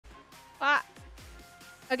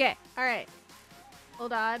Okay, alright.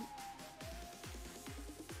 Hold on.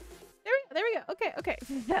 There we go. Okay, okay.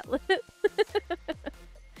 But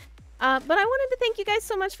I wanted to thank you guys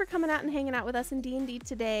so much for coming out and hanging out with us in D&D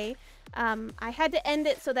today. I had to end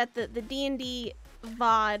it so that the D&D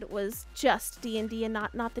VOD was just D&D and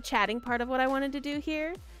not the chatting part of what I wanted to do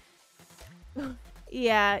here.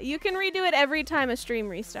 Yeah, you can redo it every time a stream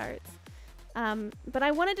restarts. But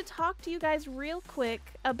I wanted to talk to you guys real quick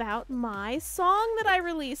about my song that I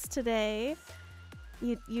released today.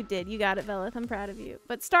 You did. You got it, Velith. I'm proud of you.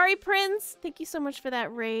 But Starry Prince, thank you so much for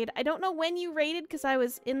that raid. I don't know when you raided because I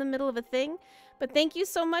was in the middle of a thing, but thank you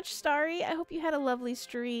so much, Starry. I hope you had a lovely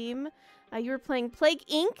stream. You were playing Plague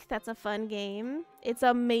Inc. That's a fun game. It's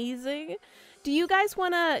amazing. Do you guys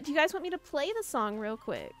want me to play the song real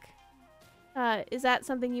quick? Is that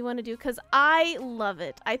something you want to do? Because I love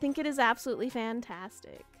it. I think it is absolutely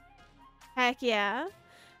fantastic. Heck yeah.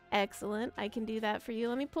 Excellent. I can do that for you.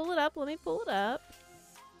 Let me pull it up.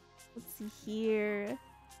 Let's see here.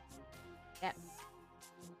 Yep.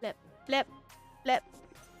 Flip, flip, flip.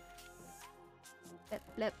 Flip,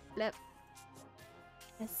 flip, flip.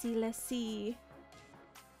 Let's see.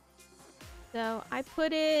 So I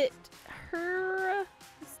put it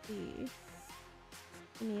let's see.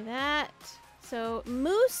 Give me that. So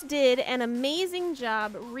Moose did an amazing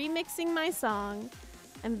job remixing my song.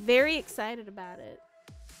 I'm very excited about it.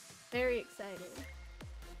 Very excited.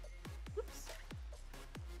 Oops.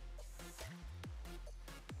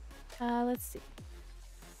 Let's see.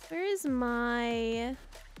 Where's my...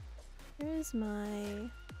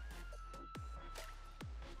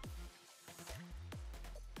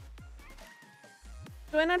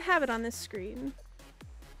 Do I not have it on this screen?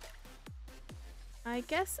 I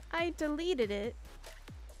guess I deleted it.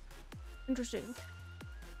 Interesting.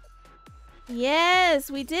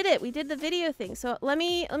 Yes, we did it. We did the video thing. So let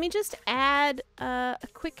me just add a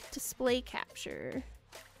quick display capture.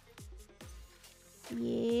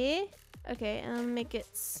 Yeah. Okay, and I'll make it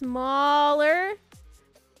smaller.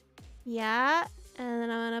 Yeah, and then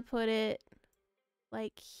I'm gonna put it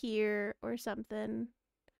like here or something.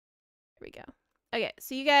 There we go. Okay,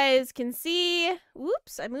 so you guys can see.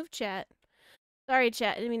 Whoops, I moved chat. Sorry,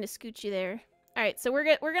 chat. I didn't mean to scoot you there. All right, so we're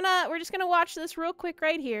just gonna watch this real quick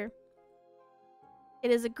right here.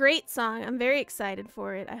 It is a great song. I'm very excited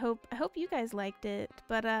for it. I hope you guys liked it.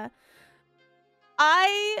 But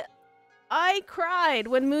I cried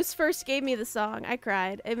when Moose first gave me the song. I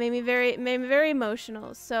cried. It made me very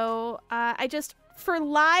emotional. So I just, for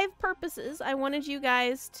live purposes, I wanted you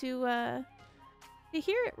guys to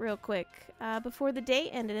hear it real quick before the day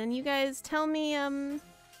ended, and you guys tell me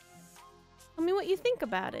what you think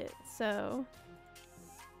about it. So.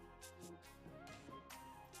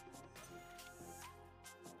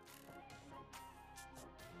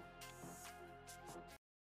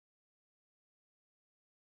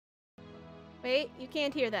 Wait, you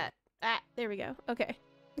can't hear that. Ah, there we go. Okay.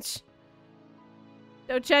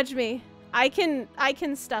 Don't judge me. I can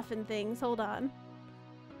stuff in things. Hold on.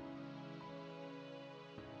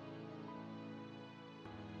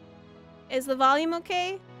 Is the volume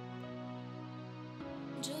okay?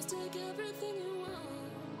 Just take everything you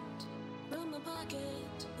want from my pocket.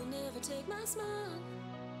 Will never take my smile.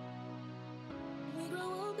 We grow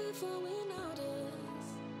old before we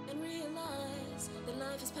notice and realize that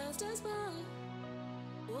life has passed us by.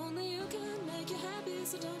 Only you can make you happy,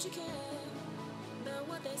 so don't you care about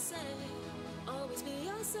what they say. Always be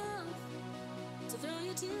yourself. So throw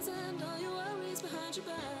your tears and all your worries behind your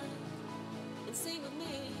back and sing with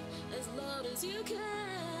me as loud as you can.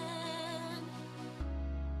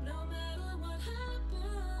 No matter what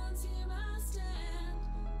happens, here I stand,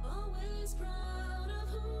 always proud of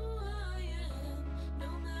who I am.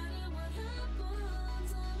 No matter what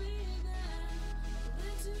happens, I'll be there,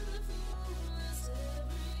 live to the fullest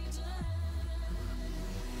every day.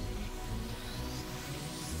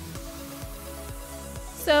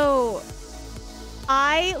 So,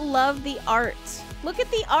 I love the art. Look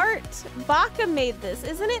at the art. Baka made this.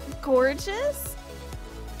 Isn't it gorgeous?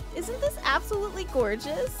 Isn't this absolutely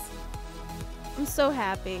gorgeous? I'm so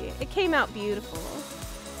happy. It came out beautiful.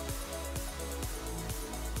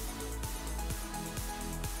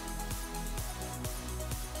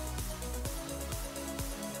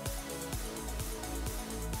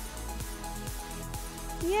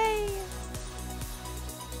 Yay!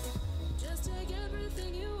 Just take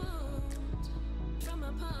everything you want from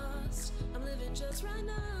my past. I'm living just right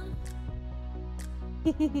now. I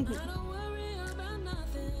don't worry about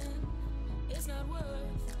nothing. It's not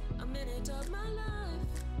worth a minute of my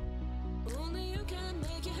life. Only you can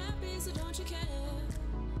make you happy, so don't you care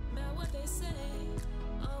about what they say.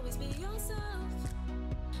 Always be yourself.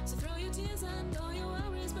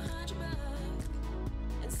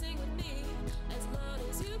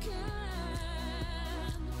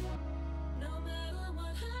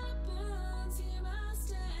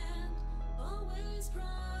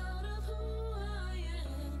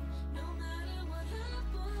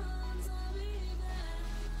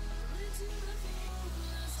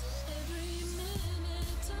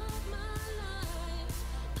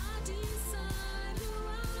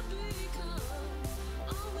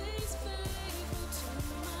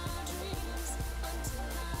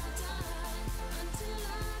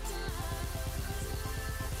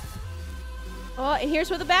 Oh, and here's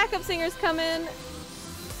where the backup singers come in.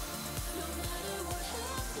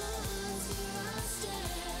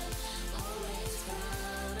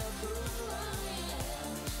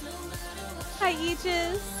 Hi,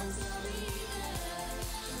 Aegis.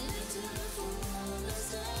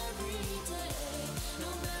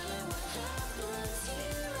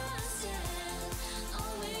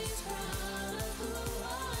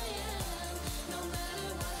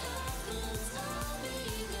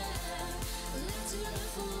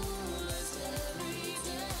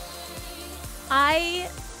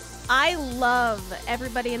 I love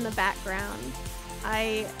everybody in the background.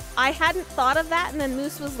 I hadn't thought of that, and then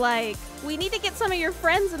Moose was like, we need to get some of your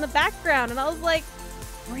friends in the background, and I was like,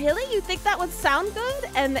 really? You think that would sound good?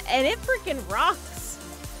 And it freaking rocks.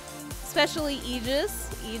 Especially Aegis.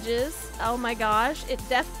 Oh my gosh. It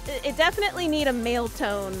definitely need a male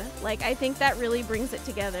tone. Like, I think that really brings it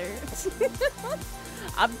together.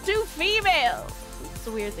 I'm too female. It's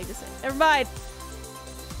a weird thing to say. Never mind.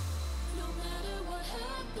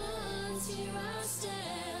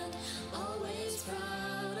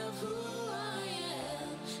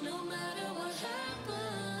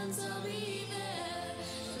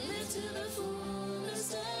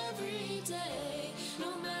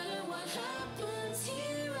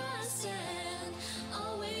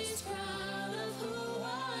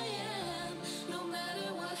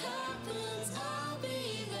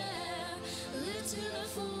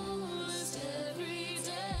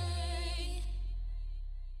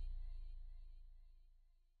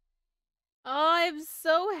 Oh, I'm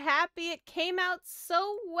so happy it came out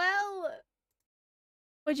so well.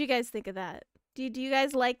 What'd you guys think of that? Do you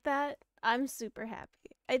guys like that? I'm super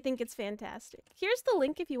happy. I think it's fantastic. Here's the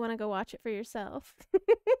link if you want to go watch it for yourself.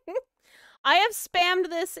 I have spammed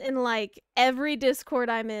this in like every Discord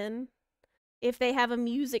I'm in. If they have a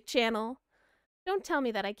music channel. Don't tell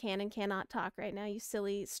me that I can and cannot talk right now, you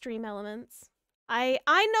silly stream elements. I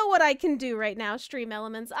know what I can do right now, stream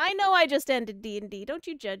elements. I know I just ended D&D. Don't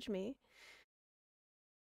you judge me.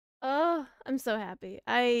 Oh, I'm so happy.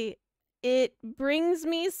 It brings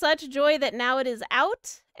me such joy that now it is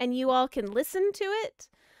out and you all can listen to it.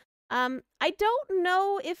 I don't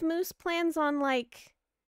know if Moose plans on like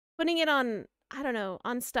putting it on, I don't know,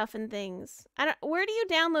 on stuff and things. Where do you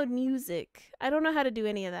download music? I don't know how to do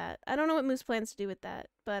any of that. I don't know what Moose plans to do with that,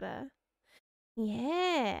 but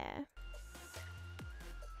yeah.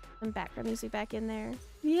 Some background music back in there.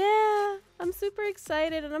 Yeah, I'm super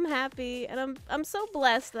excited and I'm happy and I'm so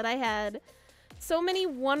blessed that I had so many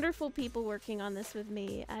wonderful people working on this with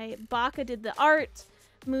me. Baka did the art,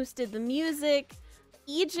 Moose did the music,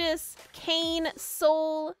 Aegis, Kane,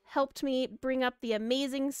 Soul helped me bring up the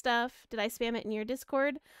amazing stuff. Did I spam it in your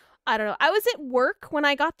Discord? I don't know. I was at work when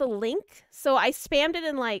I got the link, so I spammed it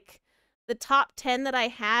in like the top 10 that I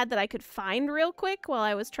had that I could find real quick while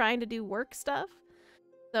I was trying to do work stuff.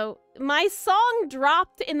 So my song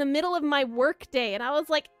dropped in the middle of my work day, and I was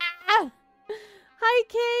like, ah! Hi,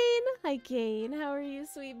 Kane. Hi, Kane. How are you,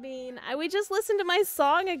 sweet bean? We just listened to my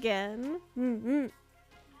song again.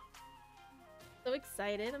 So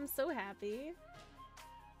excited. I'm so happy.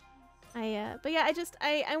 But yeah,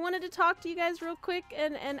 I wanted to talk to you guys real quick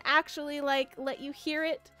and actually, like, let you hear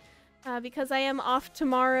it. Because I am off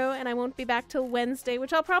tomorrow, and I won't be back till Wednesday,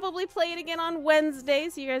 which I'll probably play it again on Wednesday,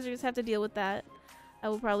 so you guys just have to deal with that. I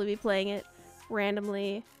will probably be playing it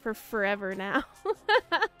randomly for forever now.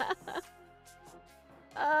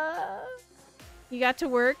 You got to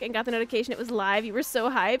work and got the notification it was live. You were so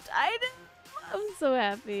hyped. I know. I'm so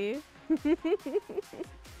happy.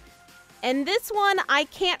 And this one, I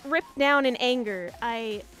can't rip down in anger.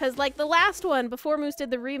 Because like the last one, before Moose did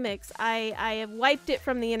the remix, I have wiped it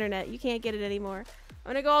from the internet. You can't get it anymore.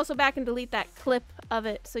 I'm going to go also back and delete that clip of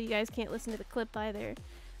it so you guys can't listen to the clip either.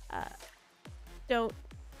 Don't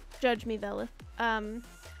judge me, Vela. I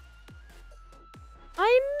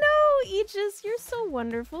know, Aegis, you're so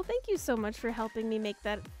wonderful. Thank you so much for helping me make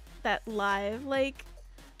that live. Like,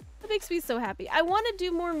 that makes me so happy. I want to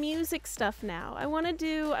do more music stuff now. I want to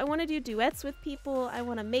do duets with people. I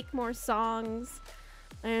want to make more songs.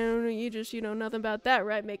 I don't know, Aegis, you know nothing about that,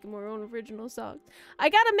 right? Making more own original songs. I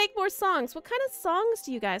gotta make more songs. What kind of songs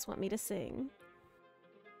do you guys want me to sing?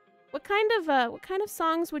 What kind of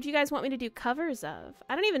songs would you guys want me to do covers of?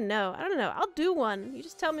 I don't even know. I don't know. I'll do one. You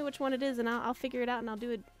just tell me which one it is, and I'll figure it out, and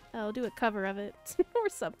I'll do a cover of it or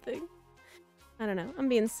something. I don't know. I'm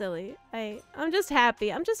being silly. I'm just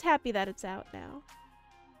happy. I'm just happy that it's out now.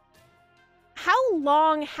 How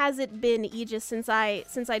long has it been, Aegis, since I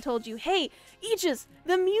told you, hey, Aegis,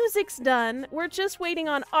 the music's done. We're just waiting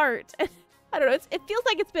on art. I don't know. It feels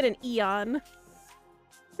like it's been an eon.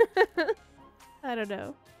 I don't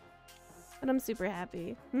know. but I'm super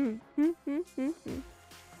happy. But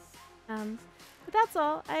that's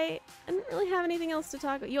all. I didn't really have anything else to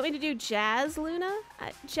talk about. You want me to do jazz, Luna?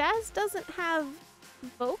 Jazz doesn't have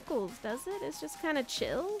vocals, does it? It's just kind of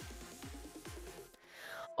chill.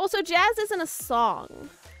 Also, jazz isn't a song.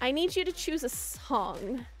 I need you to choose a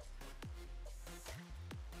song.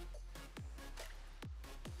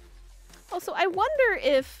 Also, I wonder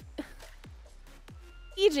if...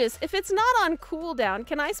 Aegis, if it's not on cooldown,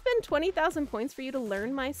 can I spend 20,000 points for you to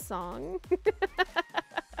learn my song?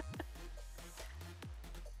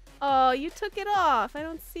 Oh, you took it off. I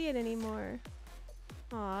don't see it anymore.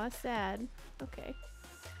 Aw, sad. Okay.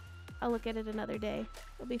 I'll look at it another day.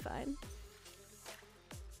 It'll be fine.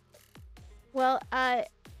 Well,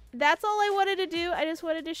 that's all I wanted to do. I just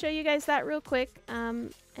wanted to show you guys that real quick.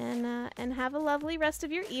 And have a lovely rest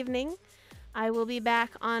of your evening. I will be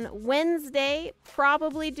back on Wednesday,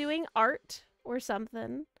 probably doing art or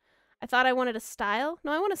something. I thought I wanted a style.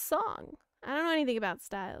 No, I want a song. I don't know anything about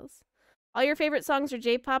styles. All your favorite songs are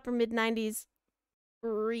J-pop or mid-90s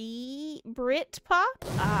Brit pop?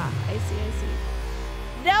 Ah, I see.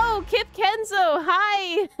 No, Kip Kenzo,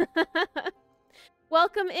 hi!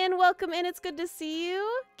 Welcome in, welcome in. It's good to see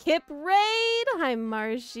you. Kip Raid, hi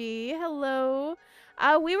Marshy, hello.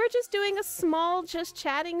 We were just doing a small just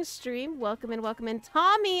chatting stream. Welcome in, welcome in.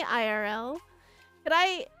 Tommy IRL.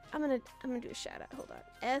 I'm gonna do a shout out. Hold on.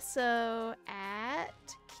 SO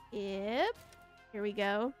at Kip. Here we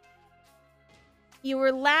go. You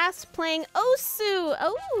were last playing Osu.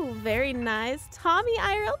 Oh, very nice. Tommy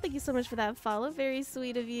IRL, thank you so much for that follow. Very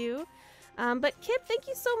sweet of you. But Kip, thank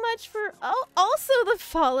you so much for also the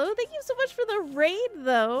follow. Thank you so much for the raid,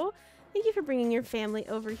 though. Thank you for bringing your family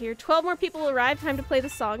over here. 12 more people arrived. Time to play the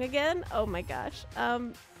song again. Oh my gosh.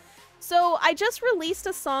 So I just released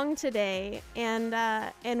a song today,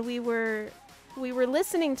 and we were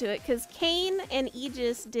listening to it because Kane and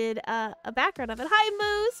Aegis did a background of it. Hi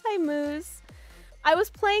Moose. Hi Moose. I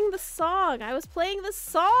was playing the song.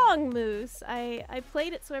 Moose. I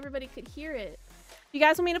played it so everybody could hear it. You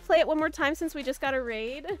guys want me to play it one more time since we just got a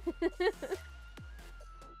raid?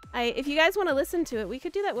 If you guys want to listen to it, we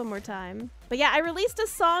could do that one more time. But yeah, I released a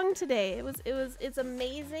song today. It's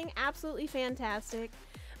amazing, absolutely fantastic.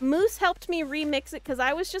 Moose helped me remix it because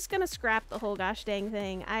I was just gonna scrap the whole gosh dang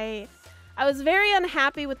thing. I was very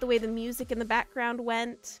unhappy with the way the music in the background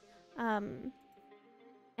went. And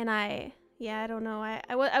I don't know.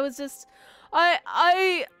 I was just,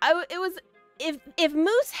 it was, if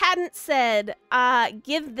Moose hadn't said,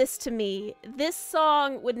 give this to me, this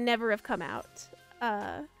song would never have come out.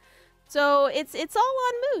 So it's all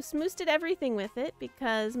on Moose. Moose did everything with it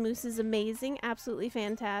because Moose is amazing, absolutely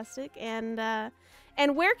fantastic. And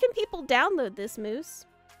where can people download this, Moose?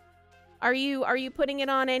 Are you putting it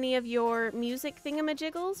on any of your music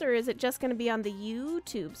thingamajiggles, or is it just going to be on the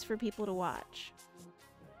YouTubes for people to watch?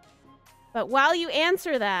 But while you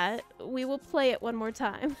answer that, we will play it one more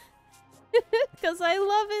time. Because I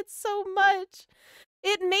love it so much.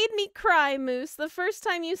 It made me cry, Moose. The first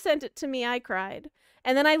time you sent it to me, I cried.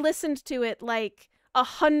 And then I listened to it like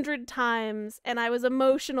 100 times, and I was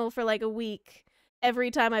emotional for like a week every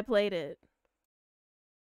time I played it.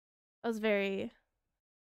 I was very...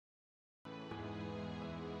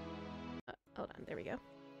 hold on, there we go.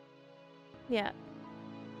 Yeah.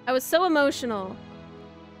 I was so emotional.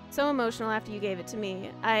 So emotional after you gave it to me.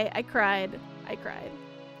 I cried. I cried.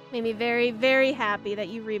 Made me very, very happy that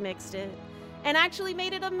you remixed it. And actually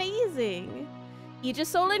made it amazing. Aegis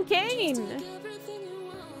Soul and Kane. Just take everything you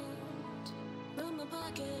want from my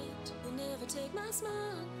pocket. Will never take my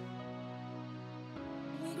smile.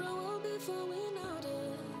 We grow old before we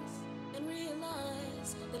notice and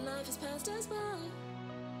realize that life has passed us by.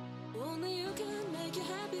 Only you can make you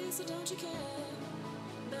happy, so don't you care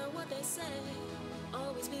about what they say.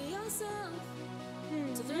 Always be yourself.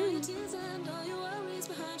 So throw your tears and all your worries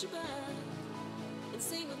behind your back and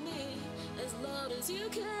sing with me as loud as you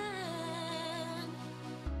can.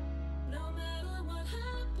 No matter what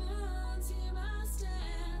happens, here I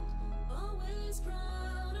stand, always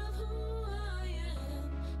proud of who I am.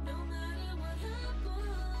 No matter what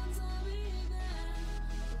happens, I'll be there,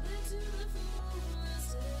 live to the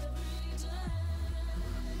fullest every day.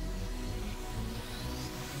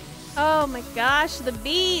 Oh my gosh, the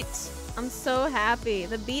beat! I'm so happy.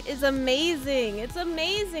 The beat is amazing. It's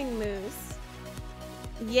amazing, Moose.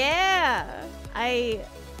 Yeah. I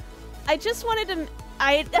just wanted to...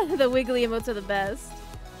 the wiggly emotes are the best.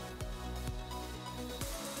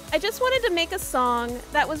 I just wanted to make a song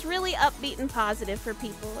that was really upbeat and positive for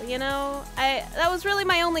people, you know? That was really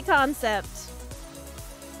my only concept.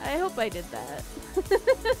 I hope I did that.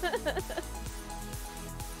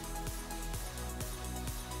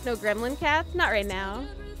 No gremlin cats? Not right now.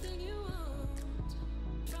 Everything you want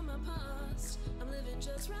from my past, I'm living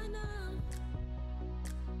just right now.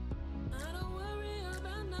 I don't worry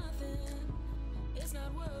about nothing. It's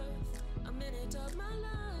not worth a minute of my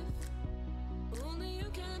life. Only you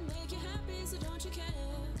can make you happy, so don't you care?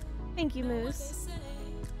 Thank you, Know what Moose. they say,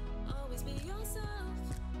 always be yourself.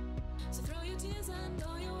 So throw your tears and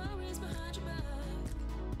all your worries behind your back,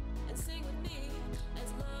 and sing with me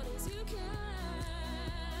as loud as you can.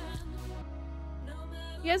 No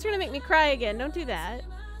matter You guys are gonna make me cry again. Don't do that.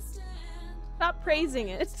 where I stand, Stop praising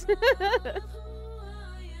it. who I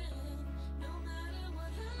am. No matter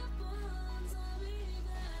what happens, I'll be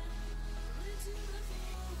there. Live to the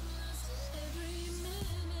fullest. Every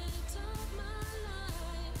minute of my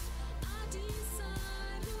life, I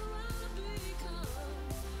decide who I'll become.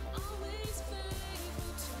 Always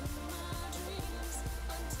faithful to my dreams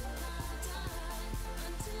until I die.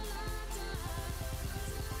 Until I die.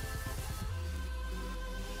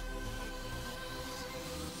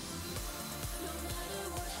 No matter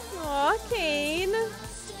what happens, Aw, Kane.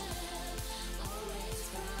 always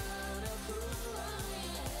proud of who I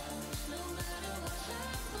am. No matter what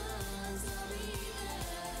happens, I'll be there.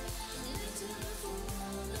 Live to the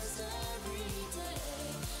fullest every day.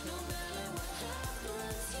 No matter what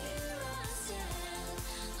happens, here I stand.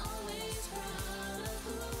 Always proud of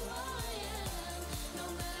who I am. No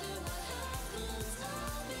matter what happens,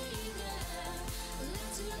 I'll be there.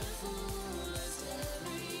 Live to the fullest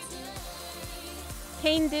every day.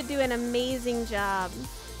 Kane did do an amazing job.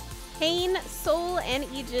 Kane, Soul, and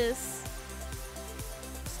Aegis.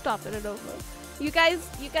 Stop it over. You guys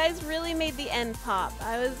really made the end pop.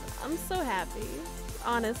 I'm so happy.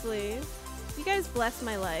 Honestly. You guys blessed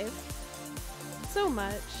my life. So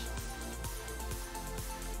much.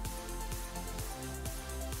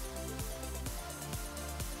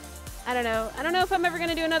 I don't know. I don't know if I'm ever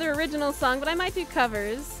gonna do another original song, but I might do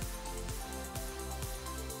covers.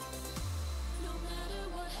 No matter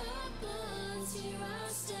what happens, here I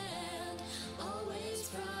stand. Always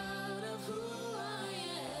proud of who I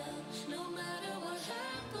am. No matter what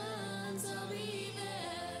happens, I'll be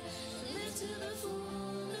there. Live to the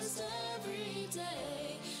fullest every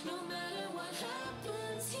day. No matter what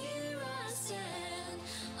happens, here I stand.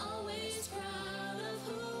 Always proud of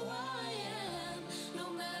who I am. No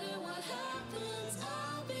matter what happens,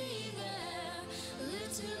 I'll be there.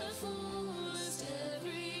 Live to the fullest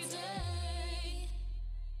every day.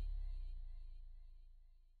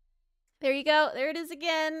 There you go. There it is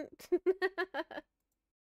again.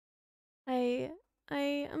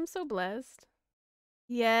 I'm so blessed.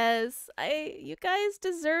 Yes, you guys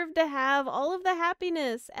deserve to have all of the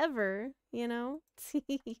happiness ever, you know?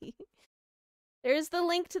 There's the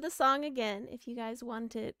link to the song again if you guys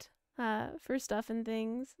want it for stuff and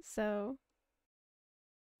things. So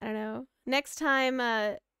I don't know. Next time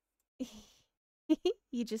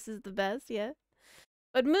Aegis is the best, yeah.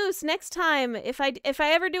 But Moose, next time, if I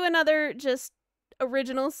ever do another just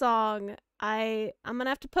original song, I'm gonna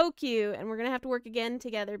have to poke you, and we're gonna have to work again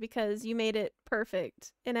together because you made it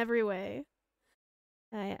perfect in every way.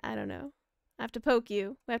 I don't know. I have to poke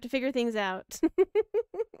you. We have to figure things out.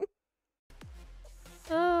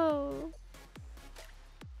 Oh,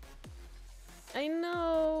 I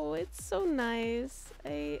know. It's so nice.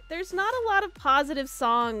 There's not a lot of positive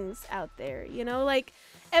songs out there, you know, like.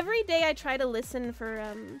 Every day I try to listen for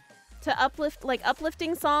to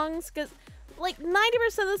uplifting songs, because like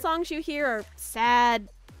 90% of the songs you hear are sad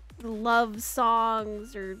love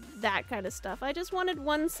songs or that kind of stuff. I just wanted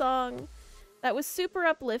one song that was super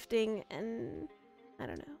uplifting, and I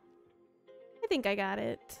don't know. I think I got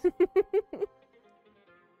it.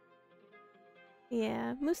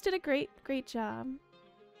 Yeah, Moose did a great job.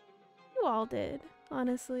 You all did,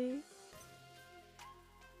 honestly.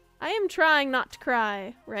 I am trying not to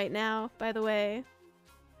cry right now, by the way.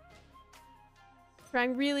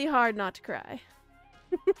 Trying really hard not to cry.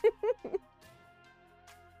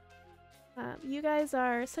 You guys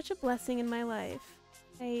are such a blessing in my life.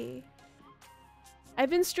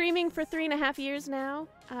 I've been streaming for 3.5 years now.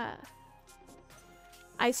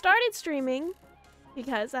 I started streaming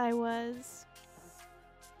because I was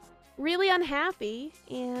really unhappy,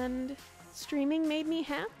 and streaming made me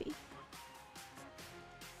happy.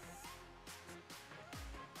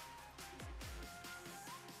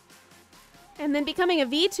 And then becoming a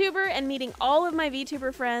VTuber and meeting all of my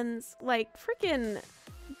VTuber friends, like freaking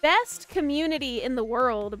best community in the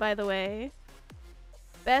world, by the way.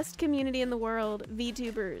 Best community in the world,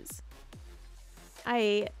 VTubers.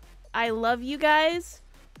 I love you guys.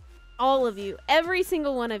 All of you. Every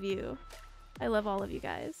single one of you. I love all of you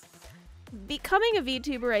guys. Becoming a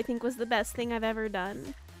VTuber, I think, was the best thing I've ever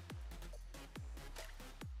done.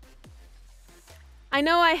 I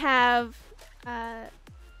know I have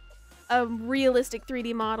a realistic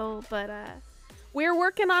 3D model, but we're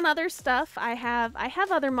working on other stuff. I have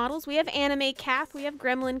other models. We have anime Cath, we have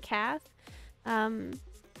gremlin Cath.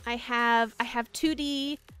 I have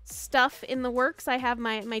 2D stuff in the works. I have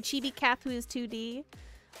my chibi Cath who is 2D.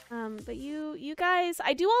 But you guys,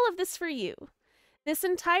 I do all of this for you. This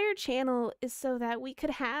entire channel is so that we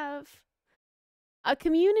could have a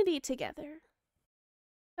community together.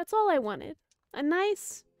 That's all I wanted. A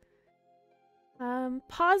nice,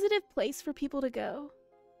 positive place for people to go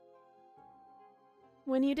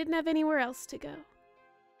when you didn't have anywhere else to go.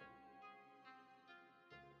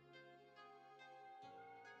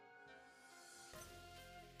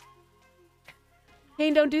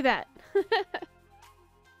 Kane, don't do that.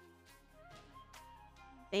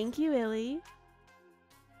 Thank you, Illy.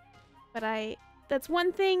 But that's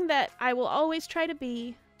one thing that I will always try to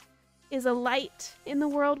be, is a light in the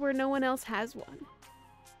world where no one else has one.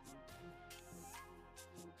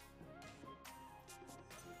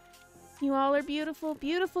 You all are beautiful,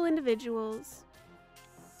 beautiful individuals.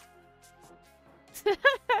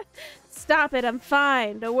 Stop it, I'm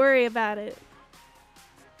fine. Don't worry about it.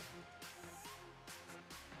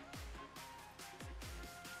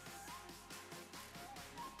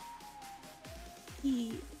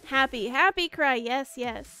 Happy cry. Yes,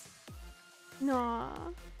 yes. Aw.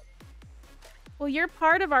 Well, you're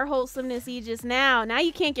part of our wholesomeness, Aegis, now. Now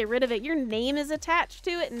you can't get rid of it. Your name is attached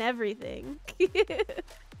to it and everything.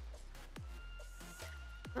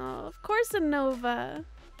 Oh, of course, Anova.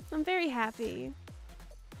 I'm very happy.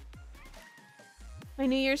 My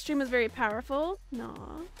New Year's stream was very powerful.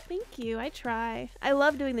 Aw, thank you. I try. I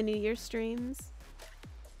love doing the New Year's streams.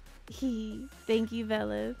 Thank you,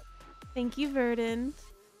 Velith. Thank you, Verdant.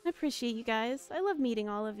 I appreciate you guys. I love meeting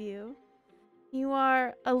all of you. You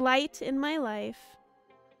are a light in my life.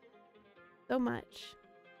 So much.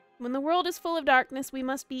 When the world is full of darkness, we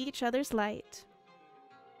must be each other's light.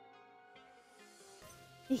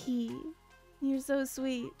 You're so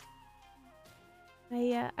sweet.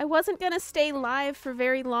 I wasn't gonna stay live for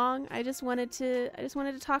very long. I just wanted to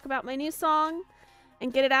talk about my new song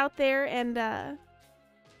and get it out there. And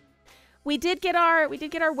we did get our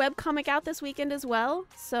webcomic out this weekend as well.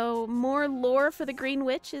 So more lore for the Green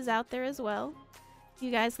Witch is out there as well. If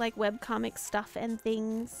you guys like webcomic stuff and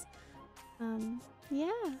things.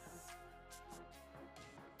 Yeah.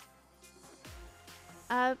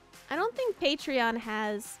 I don't think Patreon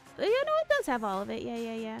has... You know, it does have all of it. Yeah. No,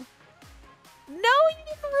 you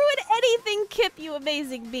didn't ruin anything, Kip, you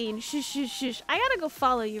amazing bean. Shush. I gotta go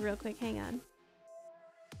follow you real quick. Hang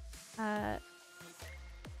on.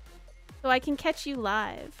 So I can catch you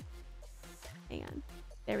live. Hang on.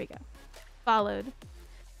 There we go. Followed.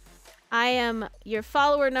 I am your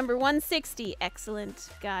follower number 160. Excellent.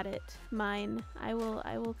 Got it. Mine. I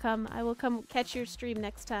will come catch your stream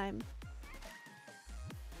next time.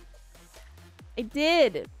 I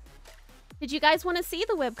did. Did you guys want to see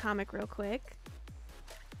the webcomic real quick?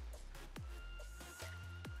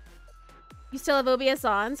 You still have OBS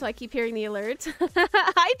on, so I keep hearing the alerts.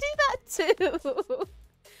 I do that too.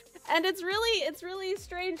 And it's really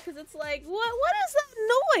strange because it's like, what is that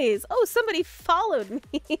noise? Oh, somebody followed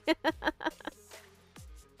me.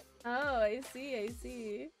 Oh, I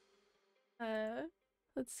see.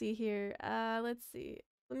 Let's see here. Let's see.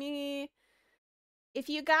 If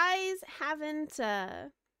you guys haven't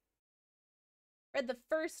read the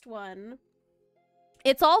first one,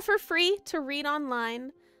 it's all for free to read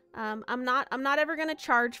online. I'm not ever gonna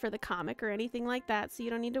charge for the comic or anything like that, so you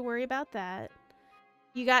don't need to worry about that.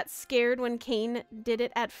 You got scared when Kane did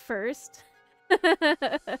it at first.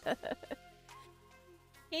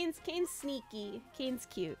 Kane's sneaky. Kane's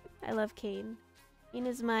cute. I love Kane. Kane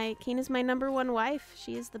is my #1 wife.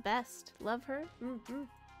 She is the best. Love her.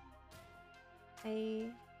 I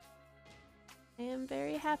am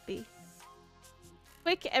very happy.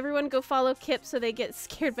 Quick, everyone go follow Kip so they get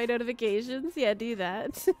scared by notifications. Yeah, do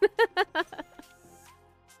that.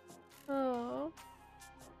 Oh.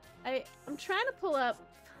 I'm trying to pull up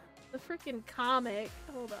the freaking comic.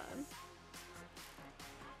 Hold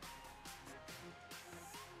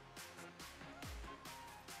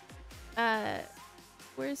on.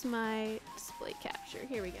 Where's my display capture?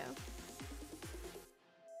 Here we go.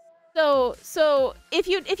 So if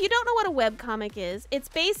you don't know what a webcomic is, it's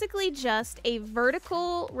basically just a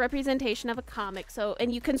vertical representation of a comic.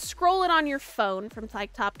 And you can scroll it on your phone from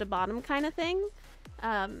like top to bottom kind of thing.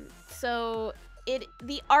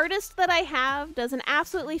 The artist that I have does an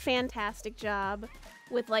absolutely fantastic job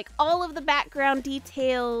with like all of the background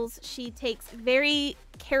details. She takes very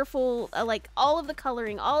careful, like all of the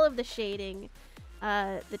coloring, all of the shading.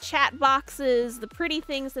 the chat boxes, the pretty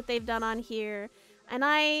things that they've done on here. And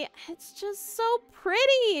it's just so pretty.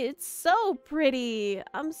 It's so pretty.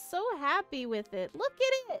 I'm so happy with it. Look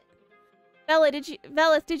at it.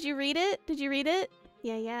 Velith, did you read it? Did you read it?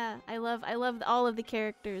 Yeah. I love all of the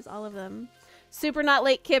characters, all of them. Super Not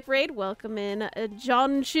Late Kip Raid, welcome in.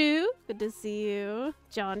 John Chu, good to see you.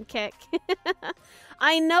 John Keck.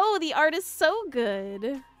 I know, the art is so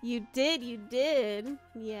good. You did.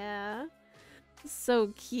 Yeah.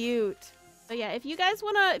 So cute. So yeah, if you guys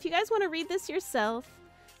wanna read this yourself,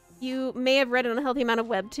 you may have read an unhealthy amount of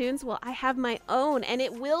webtoons. Well, I have my own, and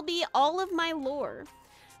it will be all of my lore.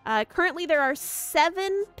 Currently, there are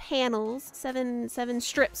 7 panels, seven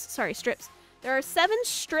strips. Sorry, strips. There are 7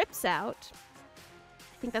 strips out.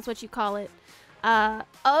 I think that's what you call it,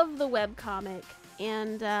 of the webcomic,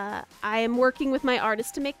 and I am working with my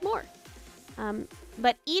artist to make more.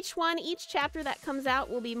 But each chapter that comes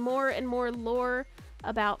out will be more and more lore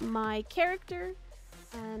about my character,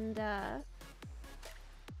 and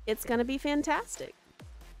it's gonna be fantastic.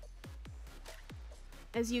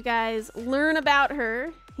 As you guys learn about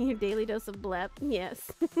her, your daily dose of blep,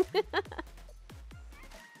 yes.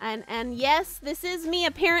 And yes, this is me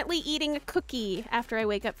apparently eating a cookie after I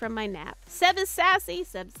wake up from my nap. Seb is sassy.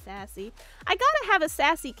 Seb's sassy. I gotta have a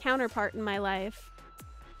sassy counterpart in my life.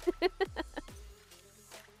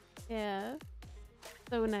 Yeah.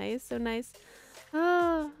 So nice, so nice.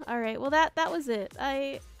 Oh, all right. Well, that was it.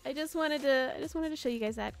 I just wanted to show you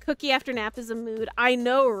guys that cookie after nap is a mood. I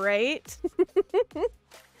know, right?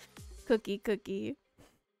 Cookie.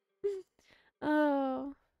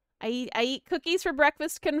 Oh. I eat cookies for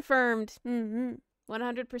breakfast, confirmed.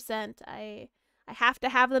 100%. I have to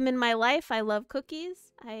have them in my life. I love cookies.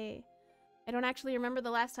 I don't actually remember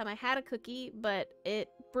the last time I had a cookie, but it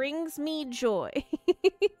brings me joy.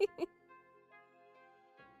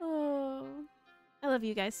 Oh, I love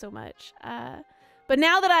you guys so much. But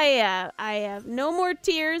now that I have no more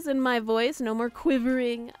tears in my voice, no more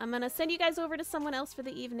quivering, I'm gonna send you guys over to someone else for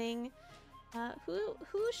the evening.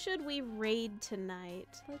 Who should we raid tonight?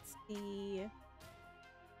 Let's see.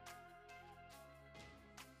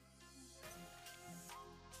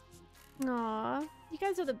 Aw, you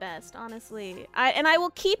guys are the best, honestly. I will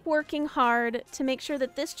keep working hard to make sure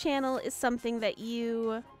that this channel is something that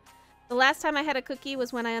you... The last time I had a cookie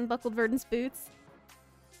was when I unbuckled Verdon's boots.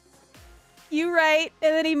 You right.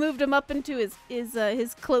 And then he moved him up into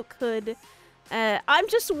his cloak hood. I'm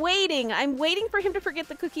just waiting. I'm waiting for him to forget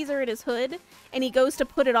the cookies are in his hood, and he goes to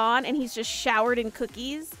put it on, and he's just showered in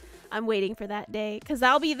cookies. I'm waiting for that day, because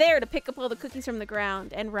I'll be there to pick up all the cookies from the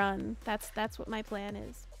ground and run. That's what my plan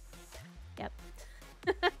is. Yep.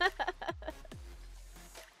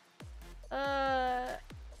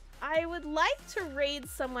 I would like to raid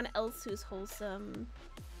someone else who's wholesome.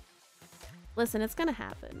 Listen, it's gonna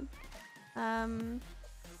happen.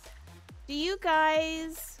 Do you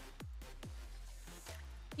guys...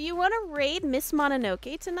 Do you want to raid Miss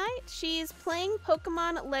Mononoke tonight? She's playing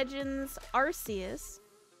Pokemon Legends Arceus.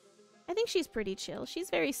 I think she's pretty chill. She's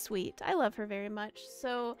very sweet. I love her very much.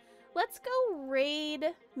 So let's go raid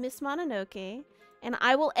Miss Mononoke, and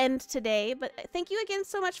I will end today. But thank you again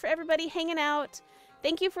so much for everybody hanging out.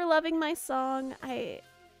 Thank you for loving my song.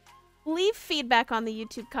 Leave feedback on the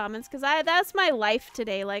YouTube comments, because that's my life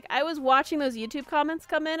today. Like, I was watching those YouTube comments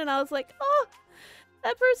come in, and I was like, oh,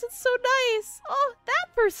 that person's so nice. Oh,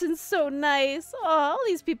 that person's so nice. Oh, all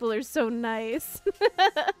these people are so nice.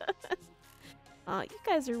 Oh, you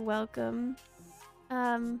guys are welcome.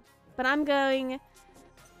 But I'm going...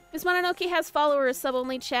 Miss Mononoke has follower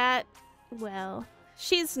sub-only chat. Well,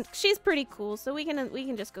 she's pretty cool, so we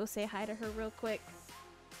can just go say hi to her real quick.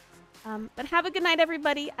 But have a good night,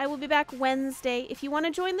 everybody. I will be back Wednesday. If you want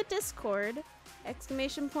to join the Discord, !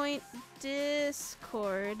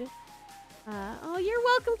 Discord. Oh, you're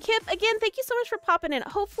welcome, Kip. Again, thank you so much for popping in.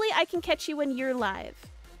 Hopefully, I can catch you when you're live.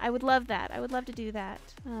 I would love that. I would love to do that.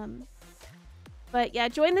 But yeah,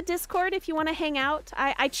 join the Discord if you want to hang out.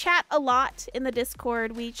 I chat a lot in the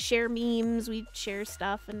Discord. We share memes, we share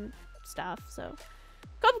stuff and stuff. So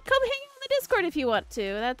come hang out in the Discord if you want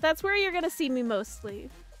to. That's where you're gonna see me mostly.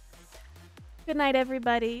 Good night,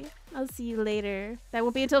 everybody. I'll see you later. That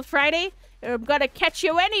won't be until Friday. I'm gonna catch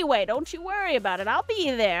you anyway. Don't you worry about it. I'll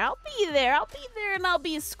be there. I'll be there, and I'll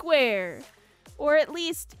be square. Or at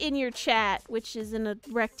least in your chat, which is in a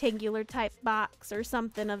rectangular type box or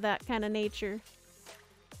something of that kind of nature.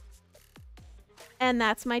 And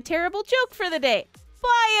that's my terrible joke for the day.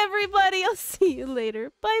 Bye, everybody. I'll see you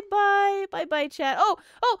later. Bye-bye. Bye-bye, chat. Oh!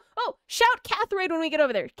 Shout CathRaid when we get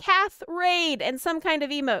over there. CathRaid and some kind of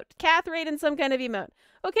emote. CathRaid and some kind of emote.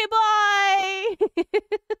 Okay, bye!